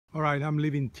All right, I'm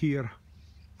leaving Tyre,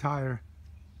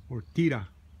 or Tyre.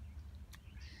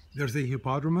 There's a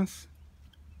hippopotamus.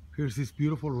 Here's this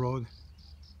beautiful road,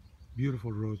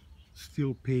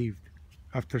 still paved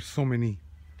after so many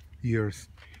years.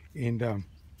 And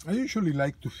I usually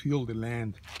like to feel the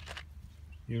land,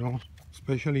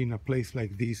 especially in a place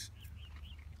like this.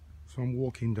 So I'm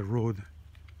walking the road,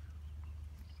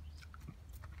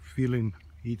 feeling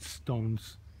its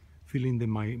stones, feeling the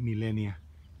millennia.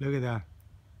 Look at that,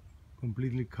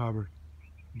 completely covered,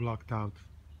 blocked out.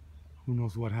 Who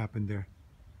knows what happened there?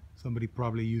 Somebody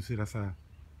probably used it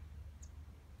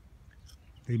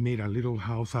they made a little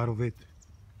house out of it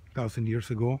 1,000 years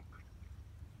ago,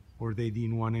 or they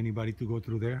didn't want anybody to go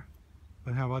through there.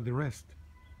 But how about the rest?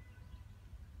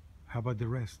 How about the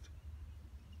rest?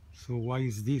 So why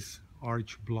is this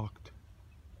arch blocked?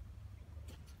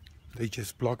 They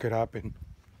just block it up and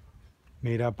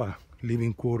made up a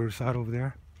living quarters out of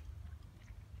there.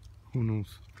 Who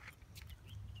knows?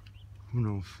 Who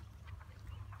knows?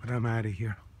 But I'm out of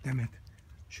here. Damn it.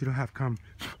 Should have come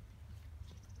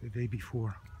the day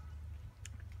before.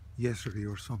 Yesterday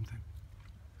or something.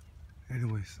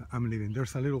 Anyways, I'm leaving.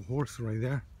 There's a little horse right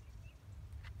there.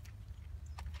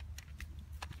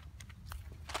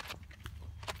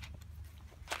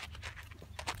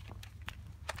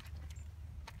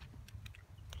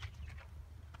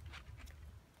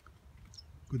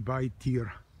 Goodbye,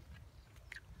 Tyre.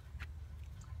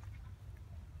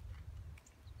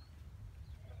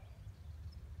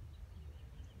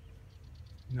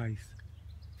 Nice.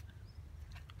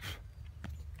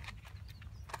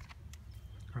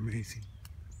 Amazing.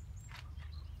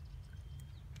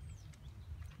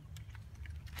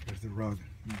 There's the road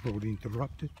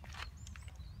interrupted.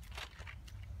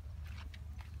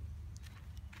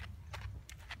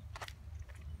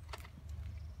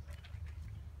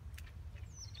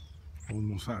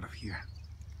 Almost out of here.